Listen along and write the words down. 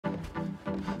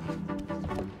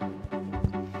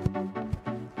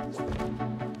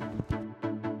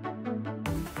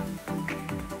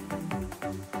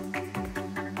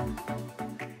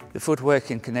footwork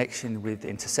in connection with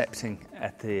intercepting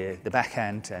at the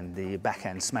backhand and the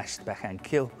backhand smash, the backhand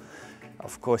kill.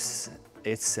 Of course,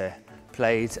 it's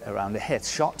played around the head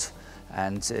shot,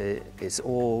 and it's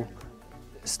all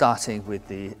starting with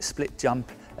the split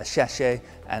jump, a sachet,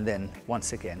 and then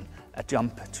once again a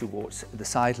jump towards the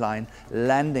sideline,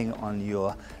 landing on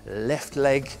your left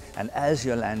leg, and as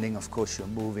you're landing, of course, you're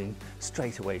moving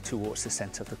straight away towards the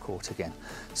center of the court again.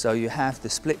 So you have the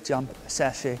split jump,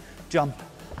 sachet, jump,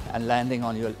 and landing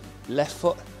on your left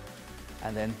foot,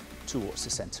 and then towards the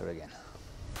center again.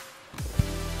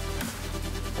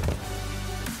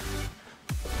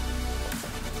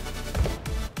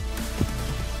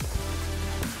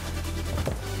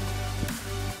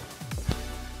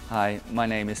 Hi, my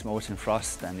name is Morten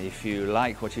Frost, and if you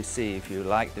like what you see, if you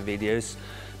like the videos,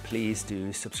 please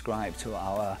do subscribe to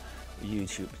our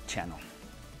YouTube channel.